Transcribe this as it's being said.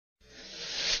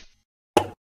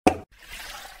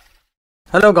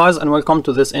Hello guys, and welcome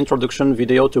to this introduction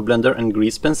video to Blender and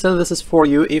Grease Pencil. This is for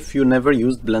you if you never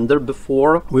used Blender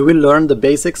before. We will learn the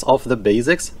basics of the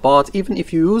basics, but even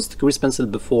if you used Grease Pencil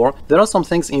before, there are some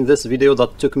things in this video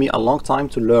that took me a long time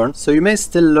to learn, so you may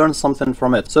still learn something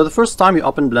from it. So the first time you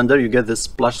open Blender, you get this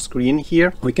splash screen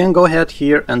here. We can go ahead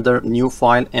here under New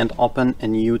File and open a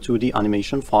new 2D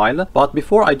animation file. But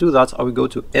before I do that, I will go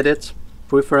to Edit,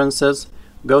 Preferences,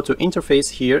 go to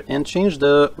Interface here and change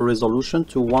the resolution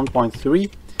to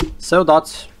 1.3 so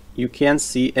that you can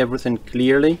see everything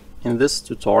clearly in this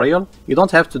tutorial. You don't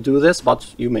have to do this,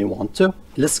 but you may want to.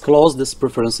 Let's close this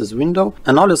Preferences window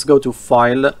and now let's go to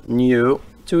File, New,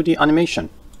 2D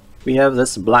Animation. We have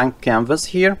this blank canvas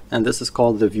here, and this is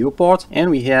called the viewport,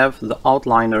 and we have the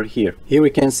outliner here. Here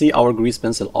we can see our grease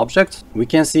pencil object, we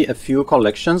can see a few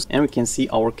collections, and we can see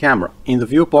our camera. In the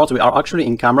viewport we are actually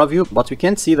in camera view, but we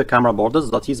can't see the camera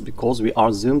borders. That is because we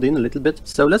are zoomed in a little bit.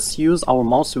 So let's use our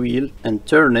mouse wheel and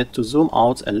turn it to zoom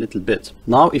out a little bit.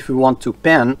 Now if we want to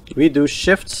pan, we do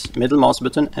Shift, middle mouse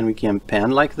button, and we can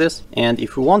pan like this. And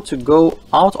if we want to go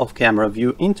out of camera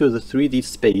view into the 3D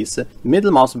space,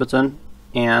 middle mouse button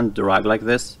and drag like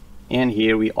this, and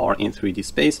here we are in 3D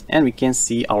space and we can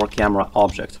see our camera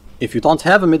object. If you don't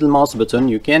have a middle mouse button,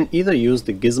 you can either use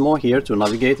the gizmo here to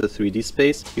navigate the 3D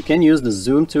space, you can use the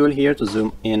zoom tool here to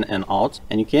zoom in and out,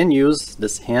 and you can use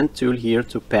this hand tool here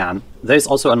to pan. There is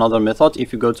also another method.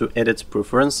 If you go to Edit,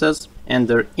 Preferences,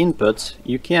 under Input,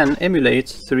 you can emulate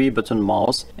 3-button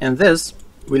mouse, and this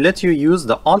will let you use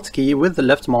the Alt key with the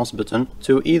left mouse button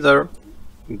to either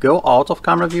go out of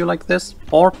camera view like this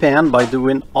or pan by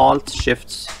doing Alt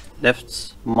Shift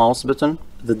left mouse button.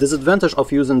 The disadvantage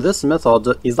of using this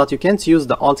method is that you can't use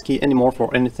the Alt key anymore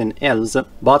for anything else,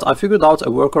 but I figured out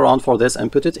a workaround for this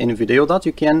and put it in a video that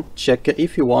you can check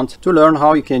if you want to learn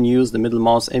how you can use the middle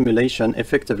mouse emulation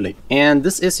effectively. And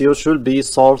this issue should be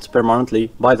solved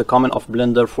permanently by the coming of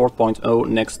Blender 4.0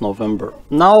 next November.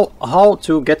 Now, how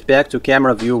to get back to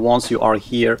camera view once you are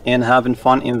here and having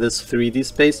fun in this 3D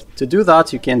space? To do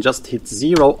that, you can just hit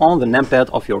 0 on the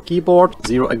numpad of your keyboard,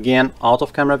 0 again out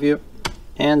of camera view,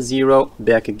 and 0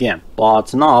 back again.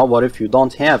 But now what if you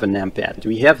don't have a numpad?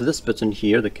 We have this button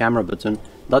here, the camera button,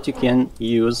 that you can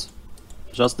use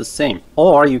just the same.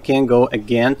 Or you can go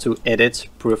again to Edit,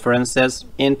 Preferences,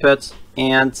 Input,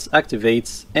 and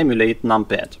activate Emulate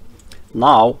Numpad.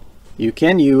 Now you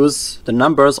can use the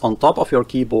numbers on top of your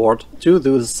keyboard to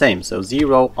do the same. So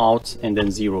 0 out and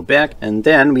then 0 back. And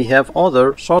then we have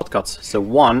other shortcuts. So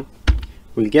 1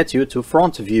 will get you to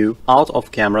front view out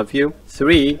of camera view,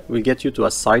 3 will get you to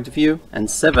a side view, and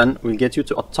 7 will get you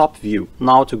to a top view.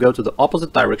 Now to go to the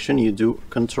opposite direction, you do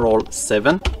Control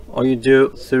 7, or you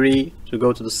do 3 to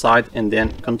go to the side, and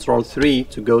then Control 3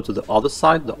 to go to the other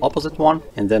side, the opposite one,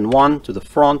 and then 1 to the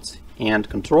front, and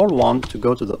Control 1 to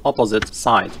go to the opposite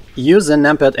side. Using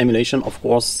numpad emulation, of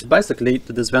course, basically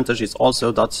the disadvantage is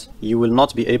also that you will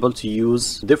not be able to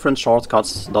use different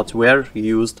shortcuts that were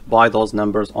used by those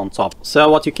numbers on top. So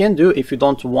what you can do if you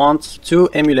don't want to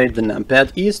emulate the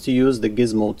numpad is to use the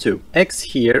gizmo too. X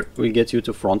here will get you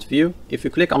to front view. If you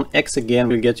click on X again,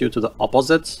 will get you to the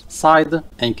opposite side,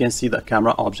 and you can see the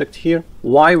camera object here.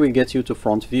 Y will get you to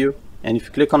front view, and if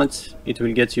you click on it, it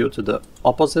will get you to the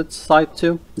opposite side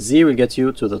too. Z will get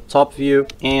you to the top view,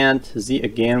 and Z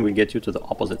again will get you to the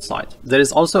opposite side. There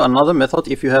is also another method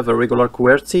if you have a regular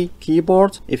QWERTY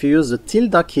keyboard. If you use the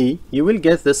tilde key, you will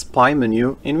get this pie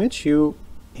menu in which you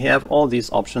have all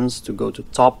these options to go to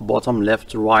top, bottom,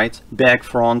 left, right, back,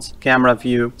 front, camera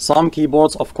view. Some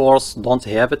keyboards of course don't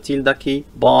have a tilde key,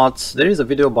 but there is a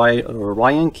video by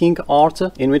Ryan King Art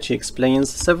in which he explains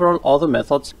several other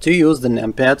methods to use the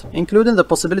numpad, including the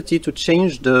possibility to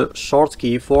change the short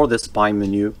key for this pie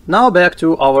menu. Now back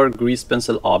to our grease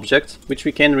pencil object, which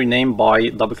we can rename by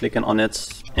double clicking on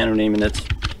it and renaming it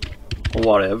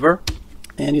whatever.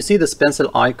 And you see this pencil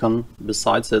icon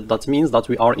besides it. That means that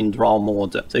we are in draw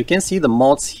mode. So you can see the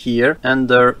modes here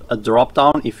under a drop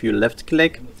down. If you left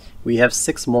click, we have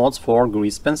 6 modes for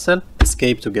grease pencil.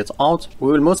 Escape to get out.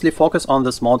 We will mostly focus on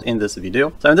this mode in this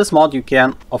video. So in this mode you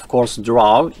can of course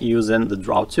draw using the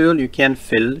draw tool. You can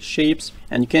fill shapes,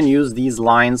 and you can use these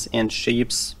lines and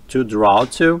shapes to draw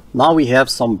to. Now we have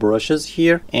some brushes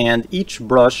here, and each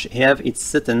brush have its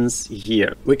settings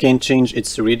here. We can change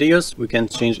its radius, we can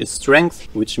change its strength,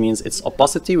 which means its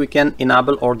opacity. We can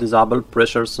enable or disable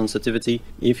pressure sensitivity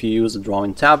if you use a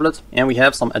drawing tablet, and we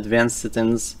have some advanced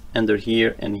settings under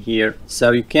here and here.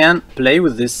 So you can play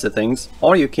with these settings settings,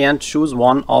 or you can choose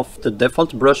one of the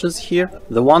default brushes here.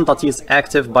 The one that is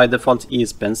active by default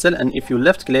is pencil, and if you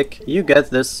left click you get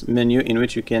this menu in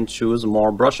which you can choose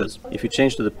more brushes. If you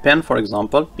change to the pen, for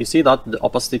example, you see that the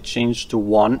opacity changed to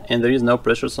 1 and there is no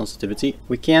pressure sensitivity.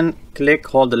 We can click,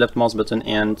 hold the left mouse button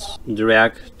and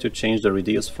drag to change the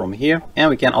radius from here, and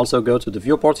we can also go to the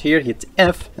viewport here, hit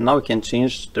F, and now we can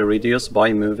change the radius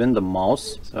by moving the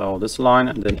mouse. So this line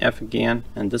and then F again,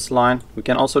 and this line. We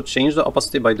can also change the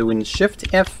opacity by doing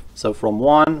Shift F. So from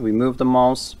 1 we move the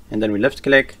mouse and then we left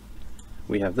click,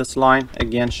 we have this line,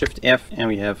 again Shift F, and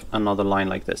we have another line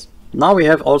like this. Now we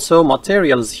have also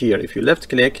materials here. If you left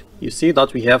click, you see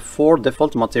that we have 4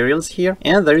 default materials here,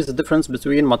 and there is a difference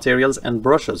between materials and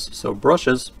brushes. So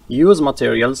brushes use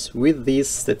materials with these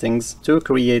settings to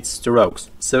create strokes.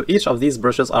 So each of these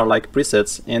brushes are like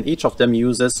presets, and each of them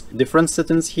uses different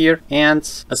settings here and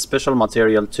a special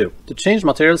material too. To change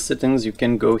material settings, you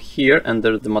can go here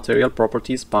under the material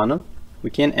properties panel. We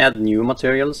can add new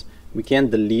materials. We can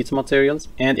delete materials,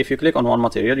 and if you click on one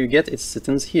material you get its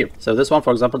settings here. So this one,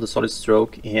 for example, the solid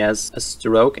stroke, has a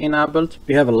stroke enabled.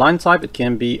 We have a line type, it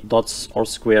can be dots or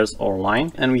squares or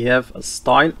line, and we have a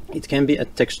style, it can be a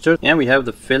texture, and we have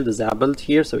the fill disabled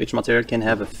here, so each material can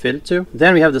have a fill too.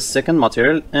 Then we have the second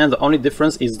material, and the only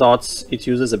difference is that it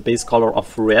uses a base color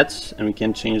of red, and we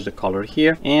can change the color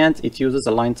here, and it uses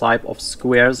a line type of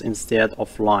squares instead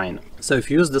of line. So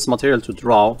if you use this material to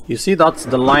draw, you see that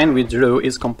the line we drew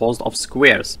is composed of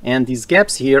squares, and these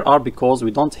gaps here are because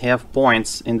we don't have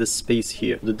points in this space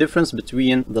here. The difference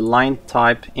between the line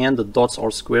type and the dots or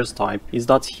squares type is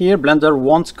that here Blender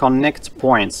won't connect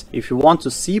points. If you want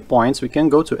to see points, we can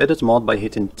go to edit mode by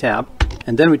hitting tab,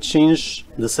 and then we change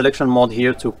the selection mode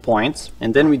here to points,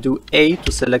 and then we do A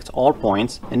to select all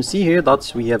points, and you see here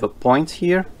that we have a point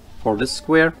here for this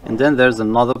square, and then there's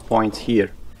another point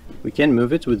here. We can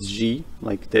move it with G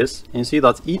like this, and you see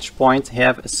that each point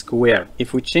have a square.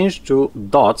 If we change to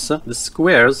dots, the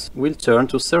squares will turn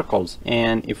to circles,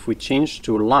 and if we change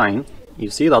to line, you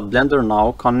see that Blender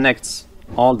now connects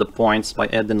all the points by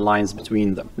adding lines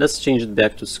between them. Let's change it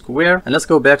back to square, and let's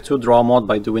go back to draw mode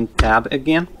by doing tab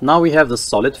again. Now we have the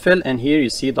solid fill, and here you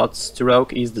see that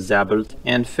stroke is disabled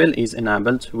and fill is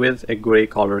enabled with a gray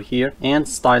color here, and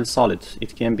style solid.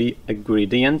 It can be a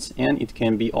gradient and it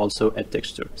can be also a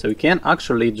texture. So you can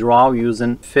actually draw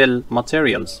using fill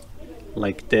materials.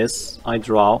 Like this, I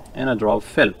draw and I draw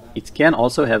fill. It can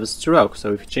also have a stroke,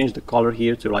 so if you change the color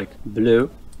here to like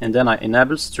blue, and then I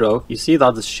enable stroke, you see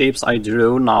that the shapes I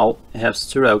drew now have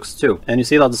strokes too. And you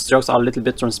see that the strokes are a little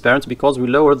bit transparent because we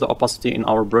lowered the opacity in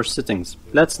our brush settings.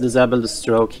 Let's disable the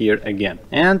stroke here again.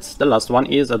 And the last one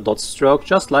is a dot stroke,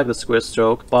 just like the square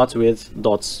stroke, but with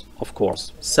dots, of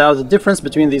course. So the difference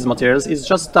between these materials is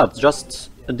just that,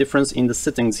 just a difference in the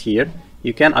settings here.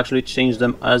 You can actually change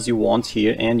them as you want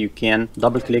here, and you can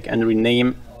double click and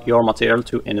rename your material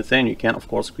to anything. You can of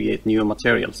course create new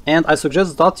materials, and I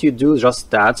suggest that you do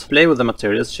just that. Play with the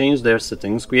materials, change their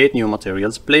settings, create new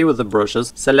materials, play with the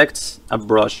brushes, select a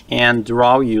brush and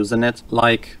draw using it,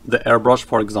 like the airbrush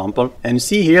for example. And you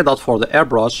see here that for the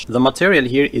airbrush the material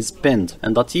here is pinned,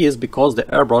 and that is because the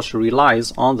airbrush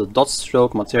relies on the dot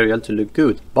stroke material to look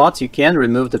good. But you can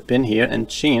remove the pin here and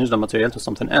change the material to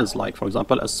something else, like for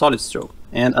example a solid stroke.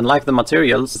 And unlike the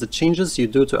materials, the changes you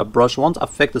do to a brush won't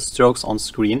affect the strokes on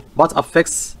screen, but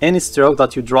affects any stroke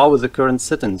that you draw with the current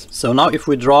settings. So now if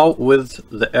we draw with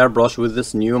the airbrush with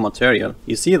this new material,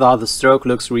 you see that the stroke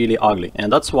looks really ugly, and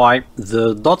that's why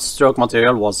the dot stroke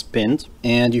material was pinned.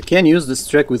 And you can use this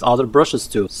trick with other brushes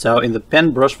too. So in the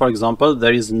pen brush for example,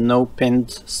 there is no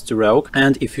pinned stroke,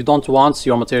 and if you don't want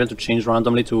your material to change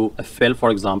randomly to a fill for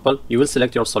example, you will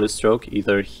select your solid stroke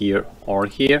either here or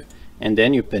here, and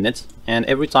then you pin it, and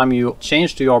every time you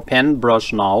change to your pen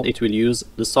brush now it will use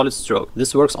the solid stroke.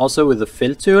 This works also with the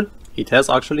fill tool. It has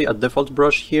actually a default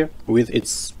brush here with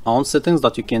its own settings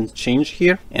that you can change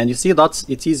here, and you see that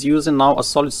it is using now a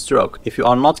solid stroke. If you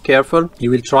are not careful, you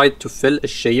will try to fill a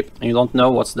shape and you don't know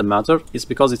what's the matter. It's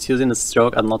because it's using a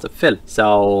stroke and not a fill.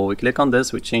 So we click on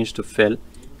this, we change to fill,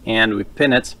 and we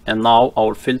pin it, and now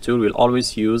our fill tool will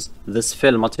always use this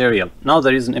fill material. Now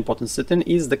there is an important setting,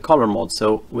 is the color mode.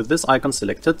 So with this icon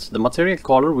selected, the material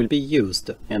color will be used,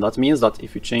 and that means that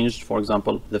if you change for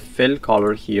example the fill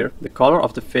color here, the color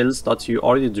of the fills that you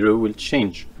already drew will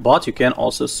change. But you can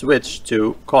also switch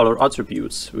to color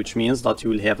attributes, which means that you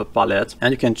will have a palette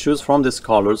and you can choose from these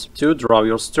colors to draw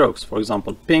your strokes. For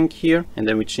example pink here, and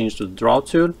then we change to the draw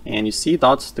tool, and you see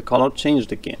that the color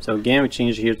changed again. So again we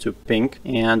change here to pink,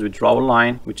 and and we draw a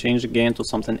line, we change again to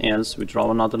something else, we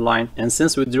draw another line. And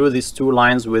since we drew these two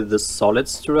lines with the solid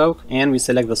stroke, and we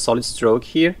select the solid stroke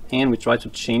here, and we try to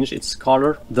change its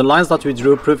color, the lines that we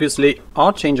drew previously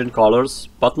are changing colors,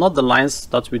 but not the lines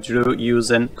that we drew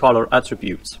using color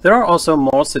attributes. There are also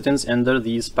more settings under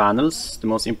these panels. The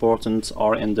most important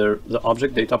are under the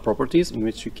object data properties, in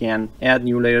which you can add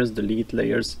new layers, delete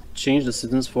layers, change the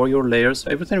settings for your layers.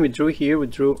 So everything we drew here, we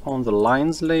drew on the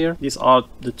lines layer. These are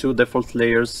the two default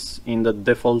layers in the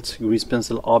default grease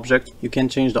pencil object. You can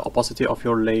change the opacity of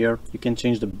your layer, you can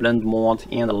change the blend mode,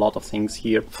 and a lot of things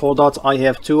here. For that, I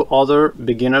have two other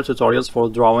beginner tutorials for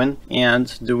drawing and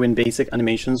doing basic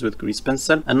animations with grease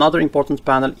pencil. Another important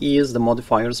panel is the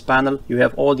modifiers panel. You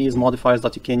have all these modifiers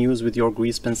that you can use with your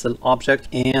grease pencil object,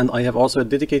 and I have also a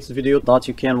dedicated video that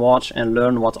you can watch and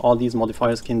learn what all these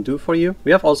modifiers can do for you.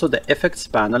 We have also the effects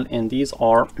panel, and these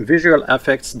are visual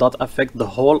effects that affect the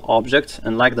whole object,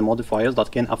 unlike the modifiers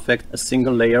that can affect a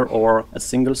single layer or a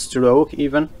single stroke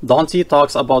even. Dantti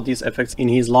talks about these effects in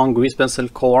his long grease pencil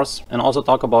course, and also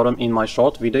talk about them in my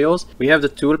short videos. We have the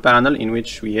tool panel, in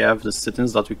which we have the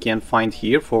settings that we can find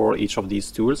here for each of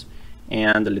these tools,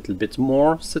 and a little bit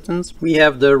more settings. We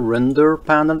have the render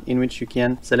panel, in which you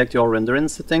can select your rendering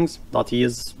settings. That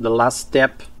is the last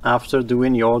step after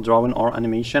doing your drawing or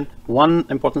animation. One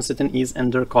important setting is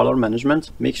under color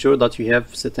management. Make sure that you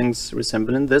have settings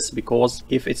resembling this, because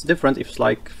if it's different, if it's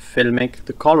like filmic,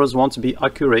 the colors won't be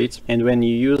accurate. And when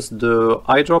you use the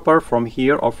eyedropper from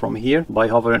here or from here by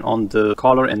hovering on the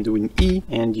color and doing E,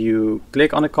 and you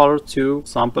click on a color to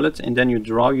sample it, and then you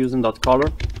draw using that color.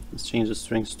 Let's change the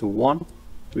strings to 1.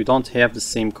 We don't have the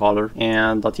same color,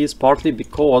 and that is partly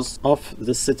because of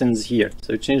the settings here.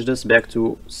 So we change this back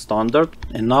to standard,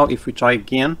 and now if we try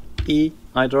again, E,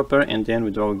 eyedropper, and then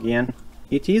we draw again,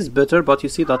 it is better, but you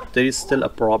see that there is still a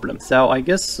problem. So I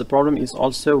guess the problem is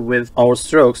also with our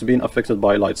strokes being affected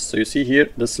by lights. So you see here,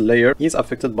 this layer is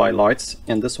affected by lights,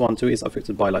 and this one too is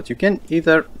affected by light. You can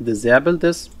either disable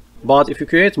this, but if you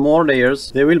create more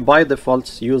layers, they will by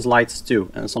default use lights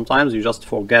too, and sometimes you just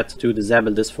forget to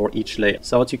disable this for each layer.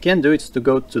 So what you can do is to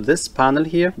go to this panel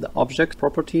here, the object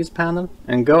properties panel,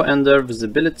 and go under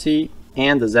visibility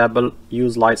and disable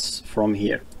use lights from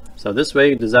here. So this way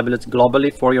you disable it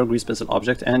globally for your grease pencil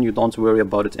object, and you don't worry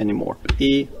about it anymore.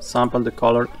 E, sample the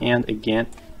color, and again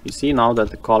you see now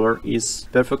that the color is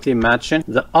perfectly matching.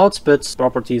 The output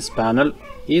properties panel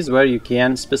is where you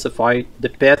can specify the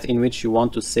path in which you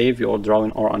want to save your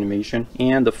drawing or animation,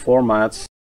 and the formats.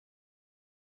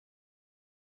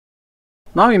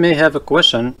 Now you may have a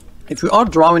question: if we are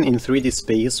drawing in 3D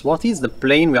space, what is the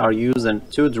plane we are using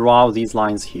to draw these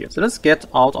lines here? So let's get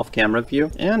out of camera view,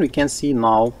 and we can see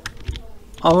now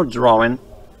our drawing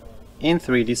in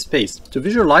 3D space. To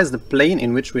visualize the plane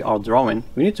in which we are drawing,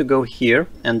 we need to go here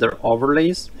under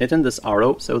overlays, hitting this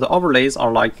arrow. So the overlays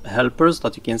are like helpers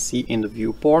that you can see in the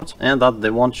viewport and that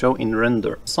they won't show in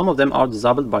render. Some of them are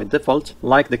disabled by default,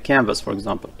 like the canvas, for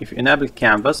example. If you enable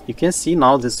canvas, you can see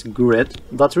now this grid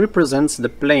that represents the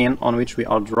plane on which we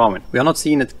are drawing. We are not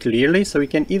seeing it clearly, so we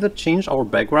can either change our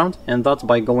background, and that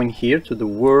by going here to the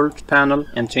world panel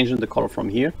and changing the color from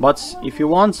here. But if you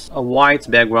want a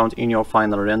white background in your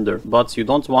final render, but you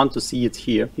don't want to see it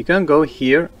here, you can go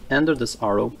here under this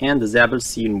arrow and disable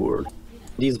scene world.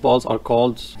 These balls are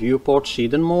called viewport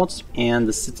shading modes, and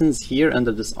the settings here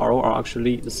under this arrow are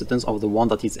actually the settings of the one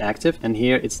that is active, and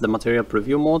here it's the material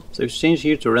preview mode. So if you change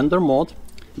here to render mode,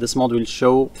 this mode will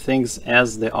show things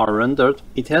as they are rendered.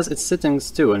 It has its settings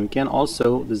too, and you can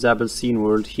also disable scene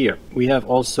world here. We have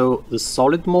also the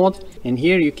solid mode, and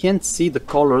here you can see the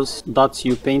colors that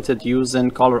you painted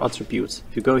using color attributes.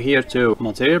 If you go here to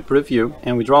material preview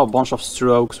and we draw a bunch of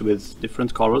strokes with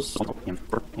different colors,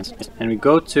 and we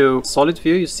go to solid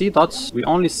view, you see that we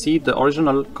only see the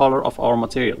original color of our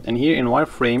material, and here in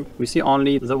wireframe we see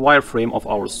only the wireframe of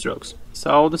our strokes.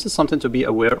 So this is something to be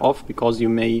aware of, because you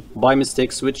may by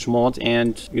mistake switch mode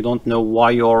and you don't know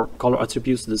why your color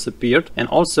attributes disappeared. And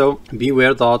also be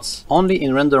aware that only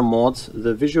in render mode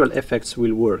the visual effects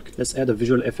will work. Let's add a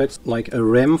visual effect like a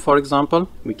rim, for example.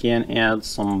 We can add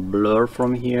some blur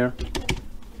from here,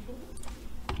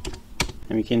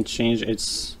 and we can change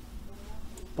its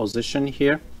position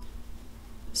here.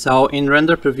 So in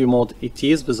render preview mode it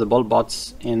is visible,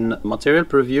 but in material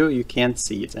preview you can't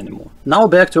see it anymore. Now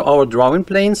back to our drawing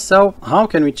plane. So how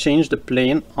can we change the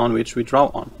plane on which we draw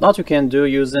on? That you can do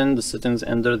using the settings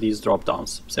under these drop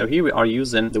downs. So here we are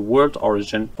using the world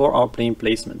origin for our plane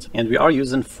placement, and we are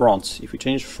using front. If we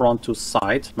change front to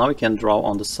side, now we can draw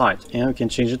on the side, and we can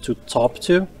change it to top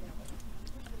too.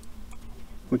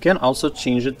 We can also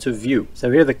change it to view. So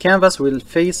here the canvas will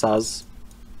face us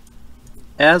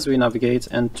as we navigate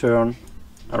and turn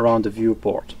around the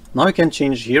viewport. Now we can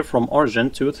change here from origin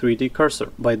to 3D cursor.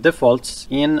 By default,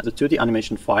 in the 2D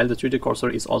animation file, the 3D cursor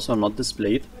is also not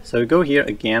displayed. So we go here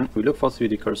again, we look for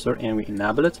 3D cursor and we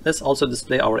enable it. Let's also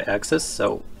display our axis,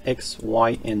 so X,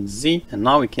 Y, and Z. And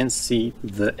now we can see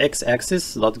the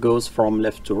X-axis that goes from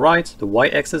left to right, the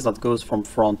Y-axis that goes from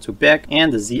front to back,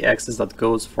 and the Z-axis that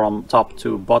goes from top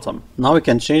to bottom. Now we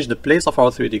can change the place of our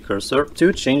 3D cursor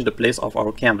to change the place of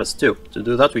our canvas too. To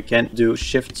do that, we can do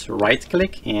Shift right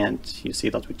click, and you see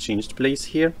that we changed place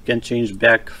here. We can change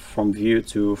back from view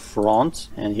to front,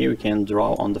 and here we can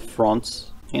draw on the front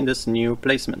in this new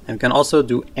placement. And we can also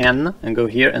do N and go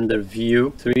here under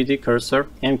view 3D cursor,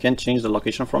 and we can change the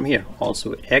location from here.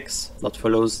 Also X that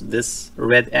follows this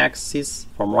red axis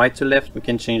from right to left. We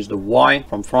can change the Y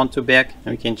from front to back,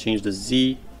 and we can change the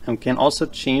Z, and we can also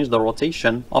change the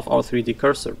rotation of our 3D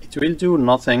cursor. It will do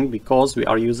nothing because we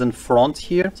are using front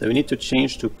here, so we need to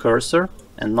change to cursor,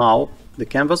 and now the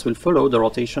canvas will follow the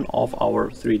rotation of our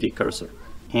 3D cursor.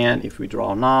 And if we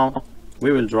draw now,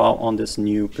 we will draw on this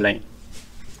new plane.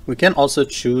 We can also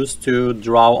choose to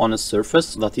draw on a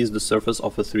surface, that is the surface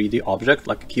of a 3D object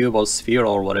like a cube or sphere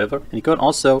or whatever. And you can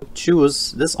also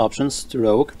choose this option,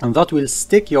 stroke, and that will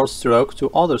stick your stroke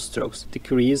to other strokes.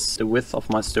 Decrease the width of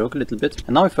my stroke a little bit.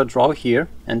 And now if I draw here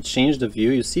and change the view,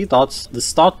 you see that the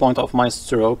start point of my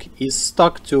stroke is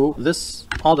stuck to this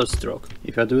other stroke.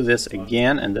 If I do this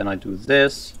again and then I do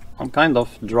this, I'm kind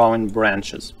of drawing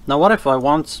branches. Now what if I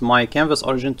want my canvas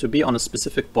origin to be on a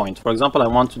specific point? For example, I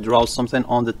want to draw something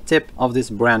on the tip of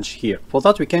this branch here. For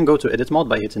that we can go to edit mode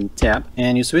by hitting tab,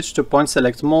 and you switch to point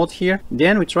select mode here.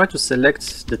 Then we try to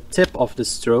select the tip of the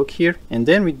stroke here, and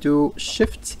then we do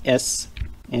Shift S,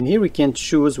 and here we can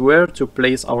choose where to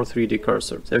place our 3D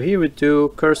cursor. So here we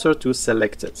do cursor to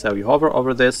selected. So you hover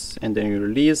over this and then you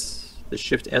release the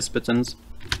Shift S buttons,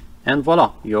 and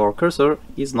voila, your cursor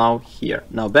is now here.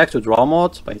 Now back to draw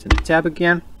mode by hitting tab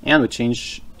again, and we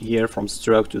change here from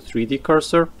stroke to 3D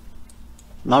cursor.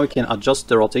 Now we can adjust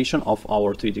the rotation of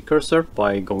our 3D cursor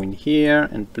by going here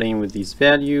and playing with these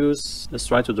values. Let's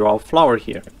try to draw a flower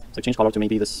here. So change color to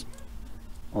maybe this,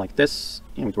 like this,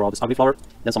 and we draw this ugly flower,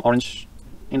 then some orange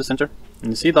in the center.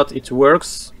 And you see that it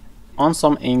works on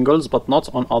some angles but not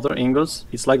on other angles.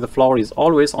 It's like the flower is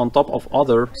always on top of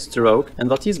other stroke, and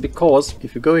that is because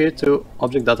if you go here to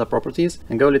object data properties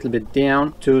and go a little bit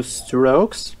down to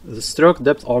strokes, the stroke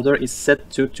depth order is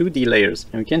set to 2D layers,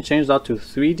 and we can change that to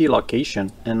 3D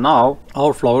location, and now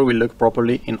our flower will look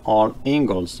properly in all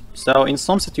angles. So in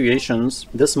some situations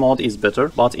this mode is better,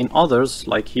 but in others,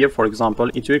 like here for example,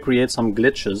 it will create some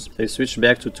glitches. They switch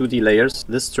back to 2D layers.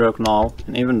 This stroke now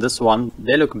and even this one,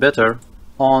 they look better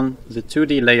on the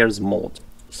 2D layers mode.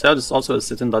 So this is also a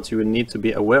setting that you will need to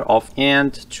be aware of,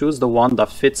 and choose the one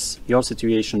that fits your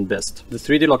situation best. The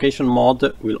 3D location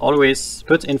mode will always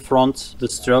put in front the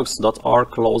strokes that are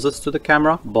closest to the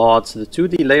camera, but the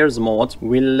 2D layers mode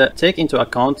will take into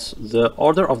account the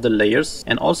order of the layers,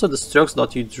 and also the strokes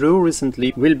that you drew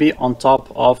recently will be on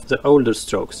top of the older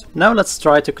strokes. Now let's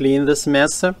try to clean this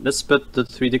mess. Let's put the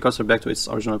 3D cursor back to its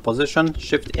original position.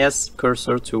 Shift S,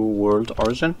 cursor to world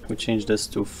origin. We change this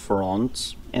to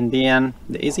front. And then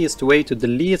the easiest way to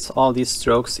delete all these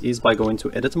strokes is by going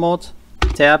to edit mode,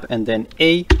 tab, and then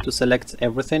A to select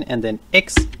everything, and then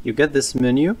X. You get this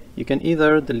menu. You can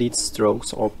either delete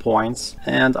strokes or points,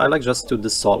 and I like just to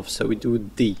dissolve, so we do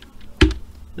D.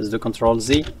 Let's do Control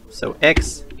Z. So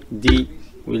X, D,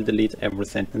 will delete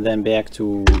everything, and then back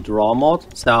to draw mode.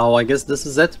 So I guess this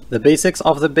is it, the basics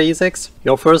of the basics,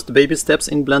 your first baby steps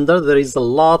in Blender. There is a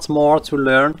lot more to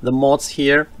learn, the mods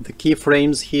here, the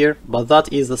keyframes here, but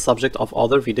that is the subject of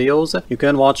other videos. You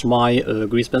can watch my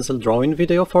grease pencil drawing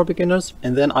video for beginners,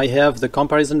 and then I have the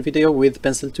comparison video with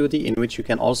Pencil 2D in which you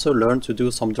can also learn to do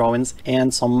some drawings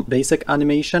and some basic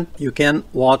animation. You can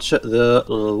watch the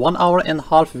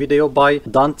 1.5 hour video by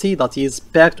Dantti that is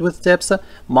packed with tips.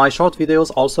 My short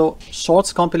videos, also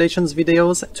shorts compilations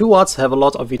videos. 2Watts have a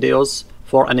lot of videos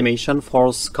for animation, for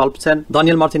sculpting.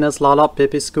 Daniel Martinez Lala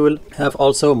Pepe School have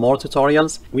also more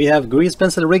tutorials. We have grease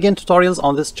pencil rigging tutorials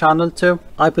on this channel too.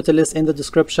 I put a list in the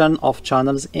description of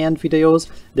channels and videos.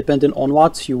 Depending on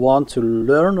what you want to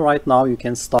learn right now, you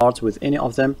can start with any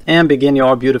of them and begin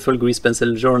your beautiful grease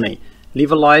pencil journey.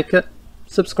 Leave a like,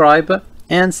 subscribe,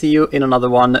 and see you in another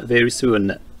one very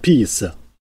soon. Peace.